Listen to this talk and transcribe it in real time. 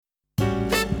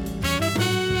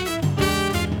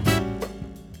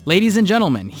Ladies and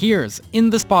gentlemen, here's In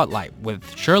the Spotlight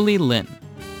with Shirley Lin.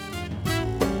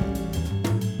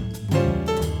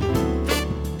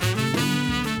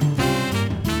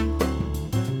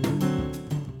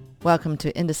 Welcome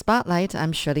to In the Spotlight.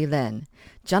 I'm Shirley Lin.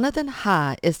 Jonathan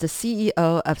Ha is the CEO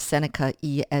of Seneca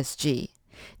ESG.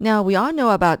 Now, we all know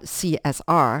about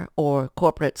CSR, or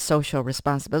Corporate Social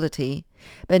Responsibility,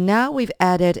 but now we've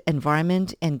added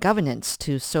environment and governance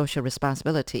to social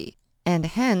responsibility, and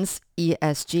hence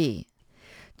ESG.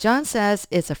 John says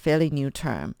it's a fairly new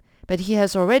term, but he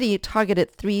has already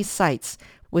targeted 3 sites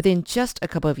within just a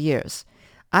couple of years.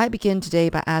 I begin today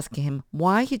by asking him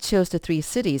why he chose the 3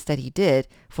 cities that he did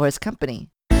for his company.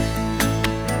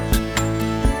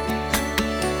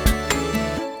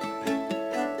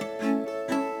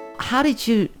 How did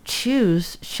you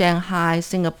choose Shanghai,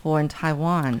 Singapore, and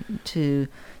Taiwan to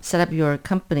set up your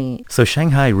company? So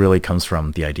Shanghai really comes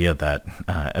from the idea that,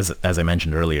 as I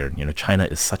mentioned earlier, China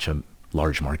is such a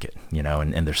large market,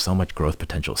 and there's so much growth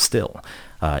potential still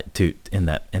in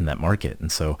that market.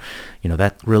 And so,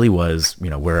 that really was,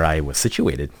 where I was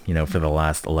situated, for the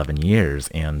last 11 years,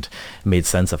 and it made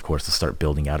sense, of course, to start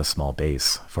building out a small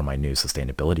base for my new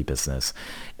sustainability business.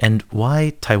 And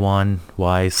why Taiwan?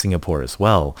 Why Singapore as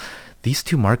well? These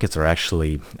 2 markets are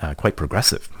actually quite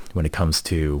progressive when it comes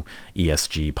to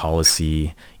ESG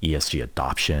policy, ESG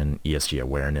adoption, ESG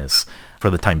awareness. For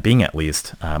the time being, at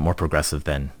least, more progressive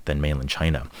than mainland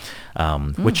China,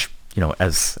 which,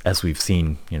 as we've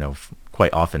seen,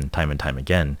 quite often, time and time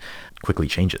again, quickly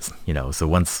changes. So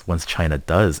once China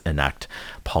does enact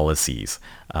policies,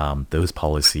 those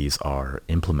policies are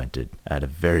implemented at a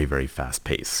very, very fast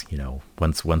pace.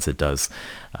 Once it does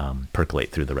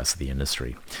percolate through the rest of the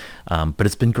industry. But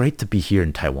it's been great to be here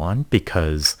in Taiwan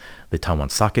because the Taiwan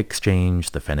Stock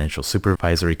Exchange, the Financial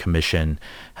Supervisory Commission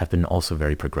have been also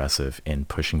very progressive in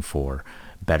pushing for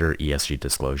better ESG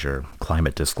disclosure,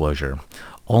 climate disclosure,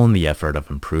 all in the effort of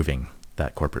improving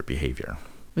that corporate behavior.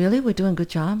 Really? We're doing a good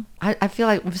job? I feel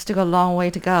like we've still got a long way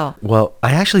to go. Well,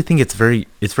 I actually think it's very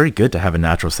good to have a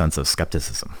natural sense of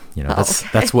skepticism.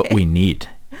 That's what we need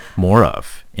more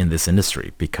of in this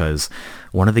industry, because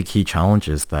one of the key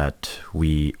challenges that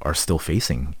we are still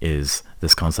facing is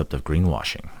this concept of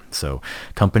greenwashing. So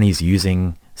companies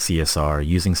using CSR,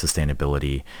 using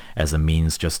sustainability as a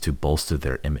means just to bolster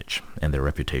their image and their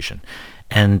reputation.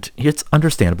 And it's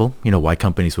understandable, why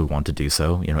companies would want to do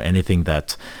so. Anything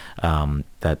that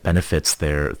benefits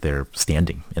their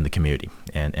standing in the community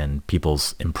and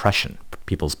people's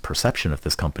perception of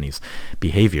this company's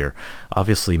behavior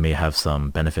obviously may have some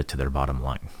benefit to their bottom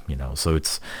line. So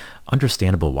it's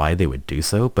understandable why they would do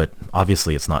so, but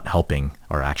obviously it's not helping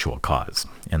our actual cause.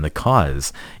 And the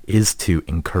cause is to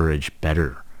encourage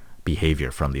better behavior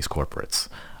from these corporates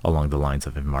along the lines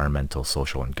of environmental,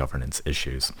 social, and governance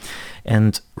issues.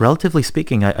 And relatively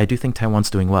speaking, I do think Taiwan's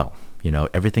doing well.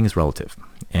 Everything is relative.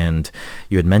 And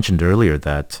you had mentioned earlier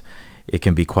that it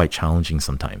can be quite challenging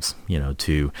sometimes,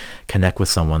 to connect with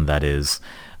someone that is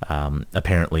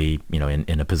apparently,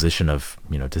 in a position of,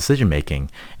 decision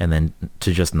making, and then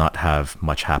to just not have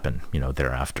much happen,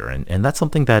 thereafter. And that's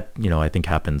something that, I think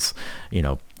happens, in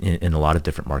a lot of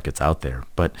different markets out there.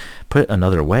 But put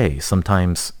another way,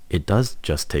 sometimes it does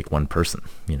just take one person,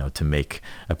 to make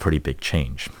a pretty big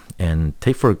change. And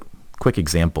take for a quick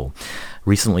example,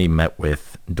 recently met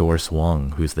with Doris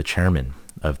Wong, who's the chairman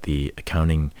of the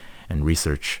Accounting and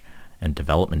Research and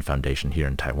Development Foundation here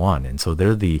in Taiwan. And so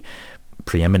they're the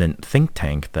preeminent think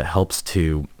tank that helps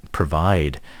to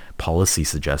provide policy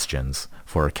suggestions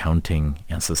for accounting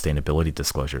and sustainability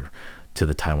disclosure to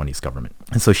the Taiwanese government.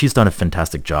 And so she's done a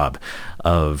fantastic job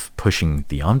of pushing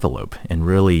the envelope and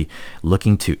really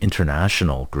looking to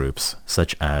international groups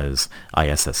such as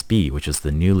ISSB, which is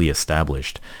the newly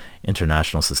established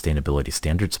International Sustainability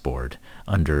Standards Board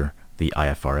under the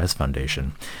IFRS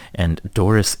Foundation. And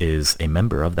Doris is a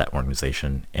member of that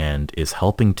organization and is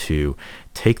helping to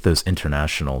take those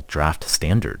international draft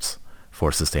standards for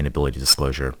sustainability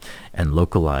disclosure and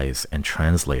localize and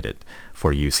translate it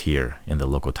for use here in the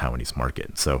local Taiwanese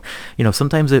market. So,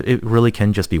 sometimes it really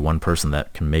can just be one person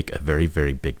that can make a very,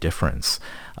 very big difference.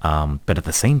 But at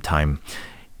the same time,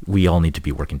 we all need to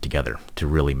be working together to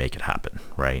really make it happen,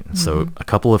 right? Mm-hmm. So a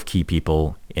couple of key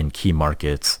people in key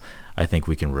markets, I think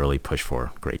we can really push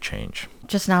for great change.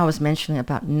 Just now I was mentioning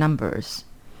about numbers,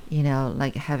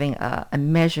 like having a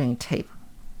measuring tape,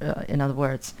 in other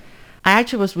words. I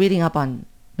actually was reading up on,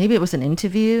 maybe it was an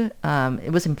interview,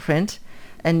 it was in print,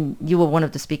 and you were one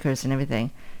of the speakers and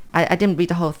everything. I didn't read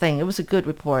the whole thing. It was a good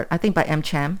report, I think by M.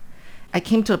 Cham. I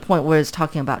came to a point where it's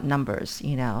talking about numbers,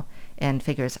 and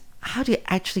figures. How do you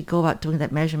actually go about doing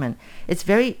that measurement? It's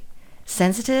very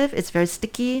sensitive, it's very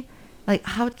sticky. Like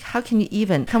how can you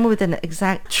even come up with an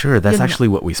exact... Sure, that's actually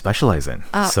what we specialize in.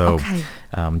 Okay.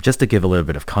 Just to give a little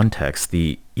bit of context,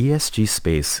 the ESG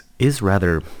space is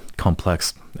rather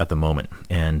complex at the moment,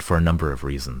 and for a number of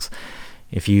reasons.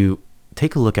 If you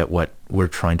take a look at what we're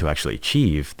trying to actually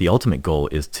achieve, the ultimate goal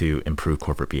is to improve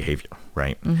corporate behavior,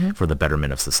 right? For the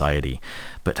betterment of society.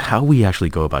 But how we actually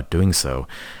go about doing so,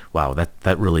 wow,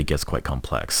 that really gets quite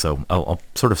complex. So I'll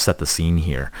sort of set the scene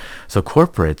here. So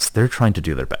corporates, they're trying to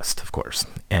do their best, of course.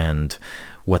 And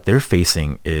what they're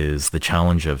facing is the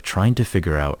challenge of trying to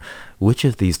figure out which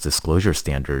of these disclosure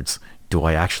standards do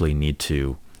I actually need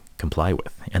to comply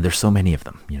with. And there's so many of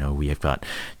them. You know, we have got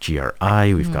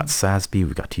GRI, we've got SASB,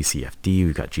 we've got TCFD,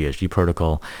 we've got GSG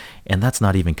protocol, and that's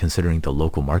not even considering the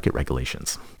local market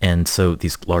regulations. And so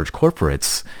these large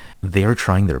corporates, they're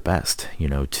trying their best, you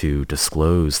know, to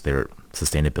disclose their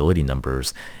sustainability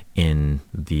numbers in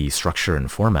the structure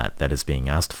and format that is being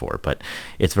asked for, but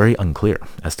it's very unclear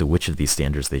as to which of these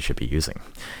standards they should be using.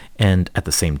 And at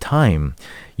the same time,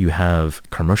 you have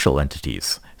commercial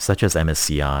entities such as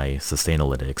MSCI,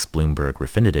 Sustainalytics, Bloomberg,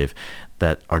 Refinitiv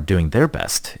that are doing their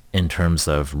best in terms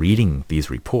of reading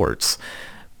these reports,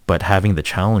 but having the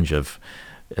challenge of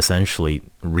essentially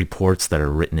reports that are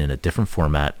written in a different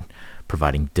format,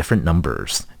 providing different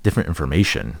numbers, different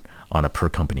information on a per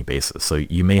company basis. So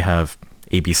you may have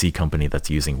ABC company that's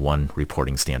using one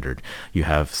reporting standard. You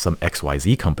have some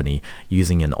XYZ company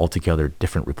using an altogether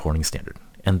different reporting standard.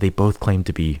 And they both claim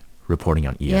to be reporting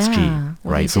on ESG,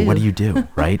 right? So what do you do,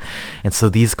 right? And so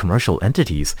these commercial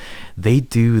entities, they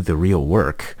do the real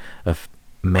work of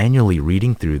manually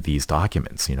reading through these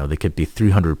documents. You know, they could be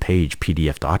 300-page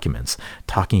PDF documents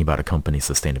talking about a company's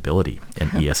sustainability and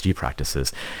ESG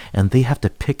practices, and they have to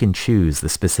pick and choose the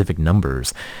specific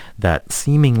numbers that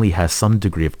seemingly has some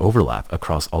degree of overlap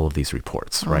across all of these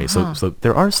reports, right? So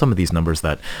there are some of these numbers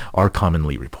that are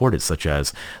commonly reported, such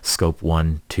as scope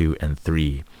 1, 2, and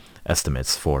 3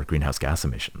 estimates for greenhouse gas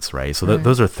emissions, right? So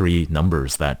those are three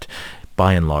numbers that,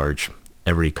 by and large,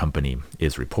 every company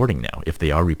is reporting now, if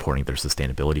they are reporting their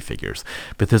sustainability figures.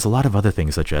 But there's a lot of other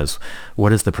things, such as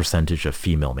what is the percentage of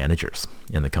female managers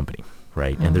in the company,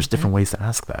 right? And there's different ways to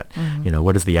ask that. You know,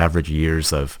 what is the average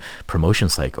years of promotion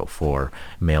cycle for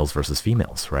males versus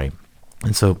females, right?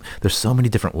 And so there's so many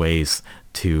different ways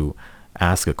to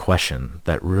ask a question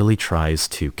that really tries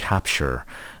to capture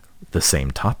the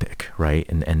same topic, right?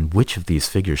 And which of these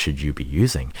figures should you be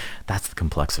using? That's the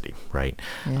complexity, right?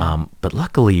 Yeah. But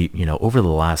luckily, you know, over the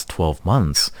last 12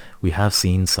 months, we have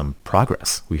seen some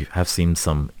progress. We have seen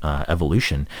some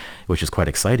evolution, which is quite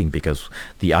exciting because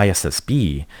the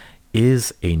ISSB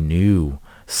is a new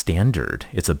standard.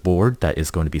 It's a board that is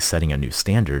going to be setting a new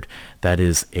standard that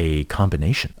is a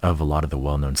combination of a lot of the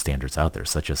well-known standards out there,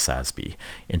 such as SASB,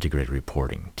 Integrated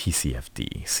Reporting,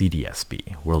 TCFD,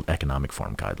 CDSB, World Economic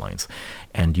Forum Guidelines.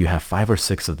 And you have 5 or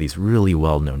 6 of these really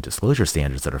well-known disclosure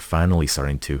standards that are finally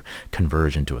starting to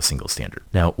converge into a single standard.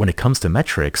 Now, when it comes to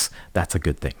metrics, that's a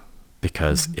good thing,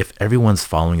 because if everyone's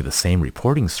following the same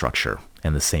reporting structure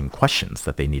and the same questions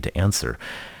that they need to answer,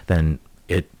 then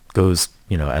it goes,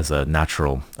 you know, as a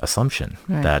natural assumption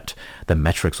that the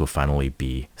metrics will finally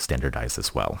be standardized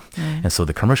as well. And so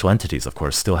the commercial entities, of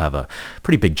course, still have a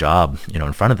pretty big job, you know,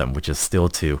 in front of them, which is still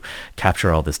to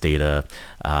capture all this data,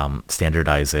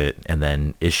 standardize it, and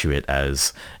then issue it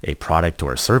as a product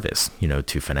or a service, you know,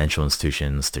 to financial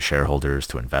institutions, to shareholders,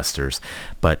 to investors.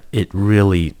 But it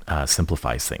really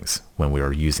simplifies things when we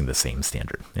are using the same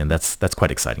standard. And that's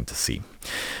quite exciting to see.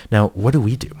 Now, what do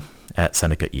we do at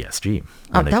Seneca ESG?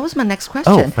 That was my next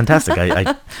question. Oh, fantastic.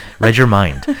 I read your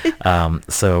mind.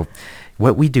 So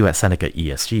what we do at Seneca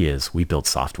ESG is we build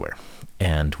software.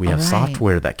 And we have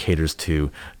software that caters to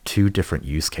 2 different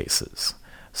use cases.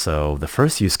 So the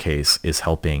first use case is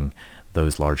helping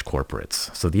those large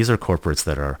corporates. So these are corporates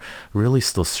that are really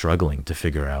still struggling to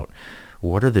figure out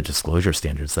what are the disclosure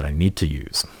standards that I need to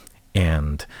use,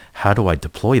 and how do I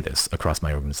deploy this across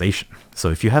my organization? So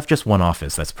if you have just one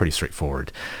office, that's pretty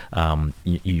straightforward.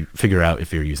 You figure out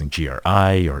if you're using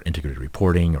GRI or integrated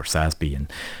reporting or SASB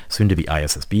and soon to be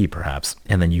ISSB perhaps,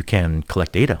 and then you can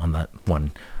collect data on that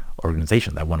one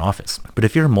organization, that one office. But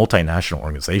if you're a multinational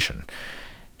organization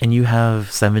and you have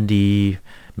 70,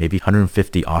 maybe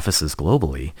 150 offices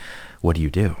globally, what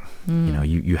do? You know,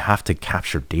 you have to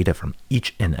capture data from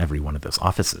each and every one of those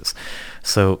offices.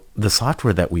 So the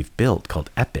software that we've built called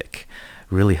Epic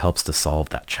really helps to solve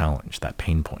that challenge, that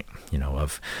pain point, you know,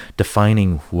 of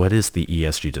defining what is the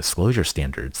ESG disclosure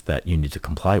standards that you need to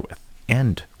comply with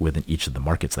and within each of the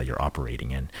markets that you're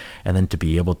operating in. And then to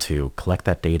be able to collect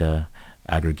that data,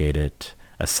 aggregate it,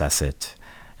 assess it,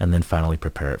 and then finally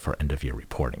prepare it for end-of-year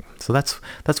reporting. So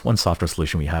that's one software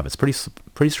solution we have. It's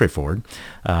pretty straightforward.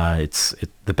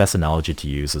 The best analogy to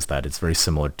use is that it's very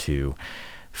similar to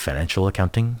financial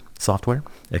accounting software,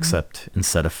 except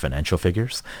instead of financial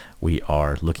figures, we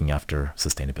are looking after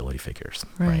sustainability figures,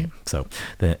 right? So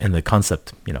the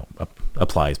concept,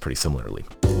 applies pretty similarly.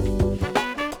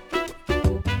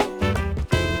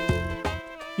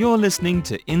 You're listening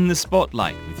to In the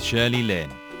Spotlight with Shirley Lin.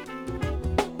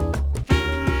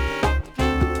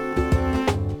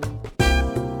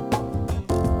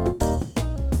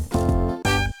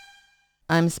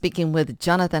 I'm speaking with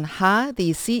Jonathan Ha,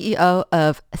 the CEO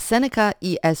of Seneca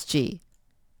ESG.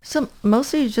 So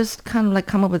mostly you just kind of like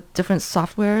come up with different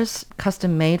softwares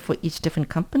custom made for each different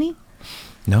company?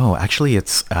 No, actually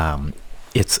it's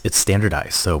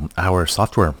standardized. So our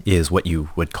software is what you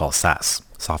would call SaaS,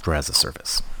 software as a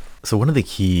service. So one of the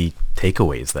key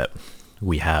takeaways that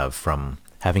we have from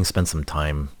having spent some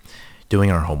time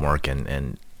doing our homework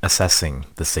and assessing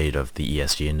the state of the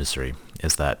ESG industry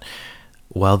is that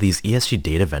while these ESG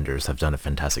data vendors have done a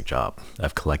fantastic job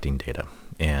of collecting data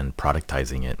and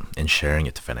productizing it and sharing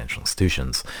it to financial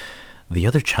institutions, the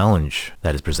other challenge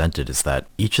that is presented is that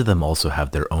each of them also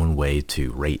have their own way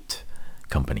to rate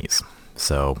companies.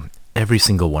 So every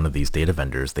single one of these data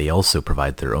vendors, they also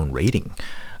provide their own rating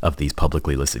of these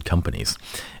publicly listed companies.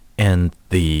 And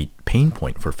the pain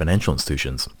point for financial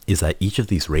institutions is that each of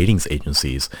these ratings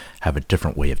agencies have a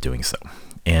different way of doing so.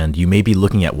 And you may be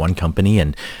looking at one company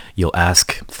and you'll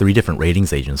ask 3 different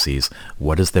ratings agencies,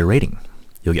 what is their rating?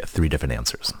 You'll get 3 different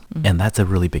answers. And that's a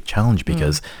really big challenge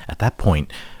because at that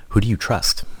point, who do you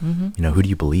trust? Who do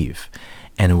you believe?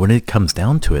 And when it comes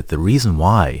down to it, the reason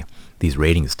why these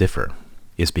ratings differ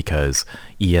is because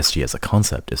ESG as a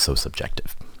concept is so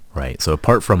subjective, right? So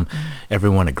apart from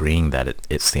everyone agreeing that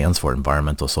it stands for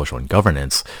environmental, social, and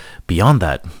governance, beyond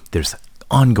that, there's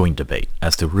ongoing debate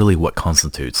as to really what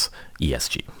constitutes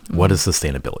ESG. What is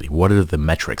sustainability? What are the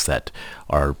metrics that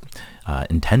are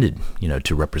intended,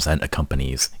 to represent a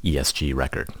company's ESG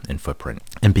record and footprint?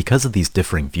 And because of these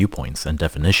differing viewpoints and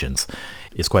definitions,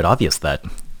 it's quite obvious that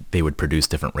they would produce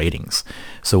different ratings.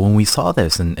 So when we saw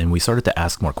this and we started to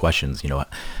ask more questions,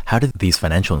 how did these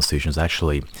financial institutions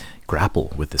actually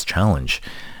grapple with this challenge?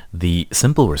 The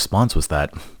simple response was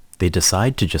that they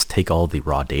decide to just take all the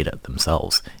raw data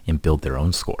themselves and build their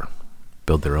own score,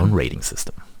 build their own rating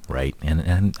system, right?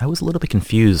 And I was a little bit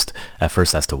confused at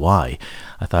first as to why.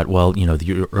 I thought, well,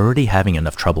 you're already having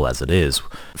enough trouble as it is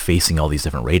facing all these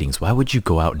different ratings. Why would you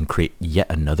go out and create yet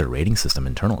another rating system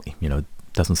internally? It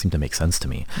doesn't seem to make sense to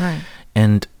me. Right.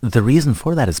 And the reason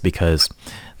for that is because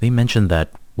they mentioned that,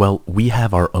 well, we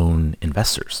have our own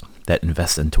investors that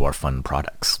invest into our fund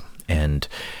products. And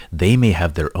they may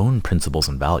have their own principles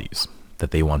and values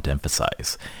that they want to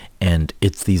emphasize. And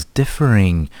it's these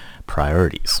differing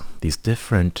priorities, these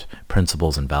different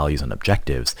principles and values and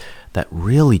objectives that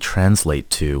really translate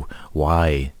to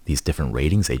why these different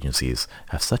ratings agencies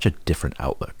have such a different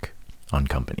outlook on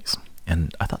companies.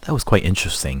 And I thought that was quite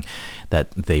interesting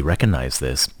that they recognize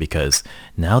this, because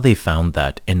now they found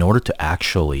that in order to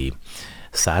actually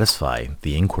satisfy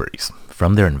the inquiries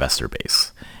from their investor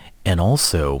base and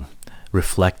also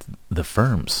reflect the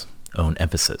firm's own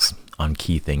emphasis on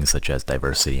key things such as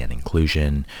diversity and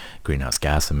inclusion, greenhouse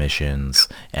gas emissions,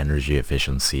 energy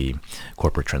efficiency,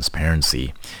 corporate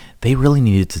transparency, they really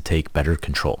needed to take better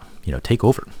control, take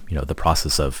over, the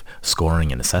process of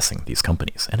scoring and assessing these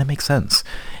companies. And it makes sense.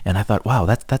 And I thought, wow,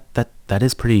 that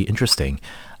is pretty interesting.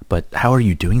 But how are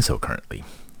you doing so currently?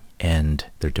 And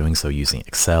they're doing so using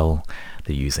Excel.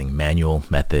 They're using manual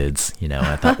methods, and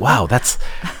I thought, wow, that's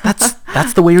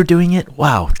the way you're doing it.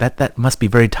 Wow, that must be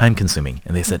very time consuming.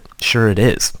 And they said, sure it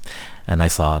is. And I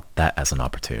saw that as an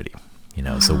opportunity,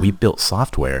 so we built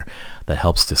software that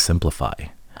helps to simplify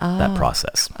that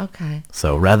process. Okay.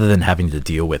 So rather than having to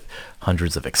deal with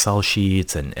hundreds of Excel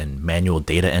sheets and manual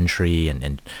data entry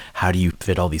and how do you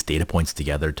fit all these data points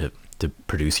together to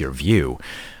produce your view,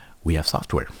 we have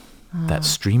software that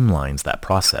streamlines that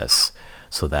process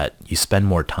so that you spend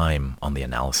more time on the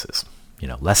analysis.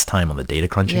 Less time on the data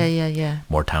crunching. Yeah.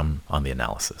 More time on the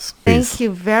analysis. Thank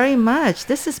you very much.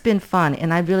 This has been fun,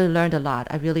 and I really learned a lot.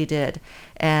 I really did.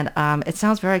 And it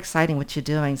sounds very exciting what you're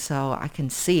doing, so I can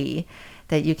see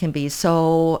that you can be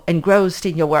so engrossed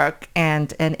in your work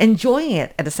and enjoying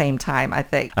it at the same time, I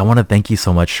think. I want to thank you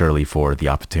so much, Shirley, for the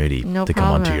opportunity to come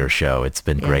onto problem. your show. It's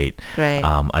been great. Great.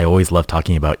 I always love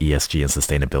talking about ESG and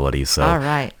sustainability. So All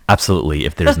right. absolutely,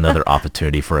 if there's another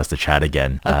opportunity for us to chat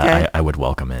again, Okay. I would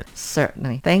welcome it.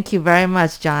 Certainly. Thank you very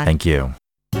much, John. Thank you.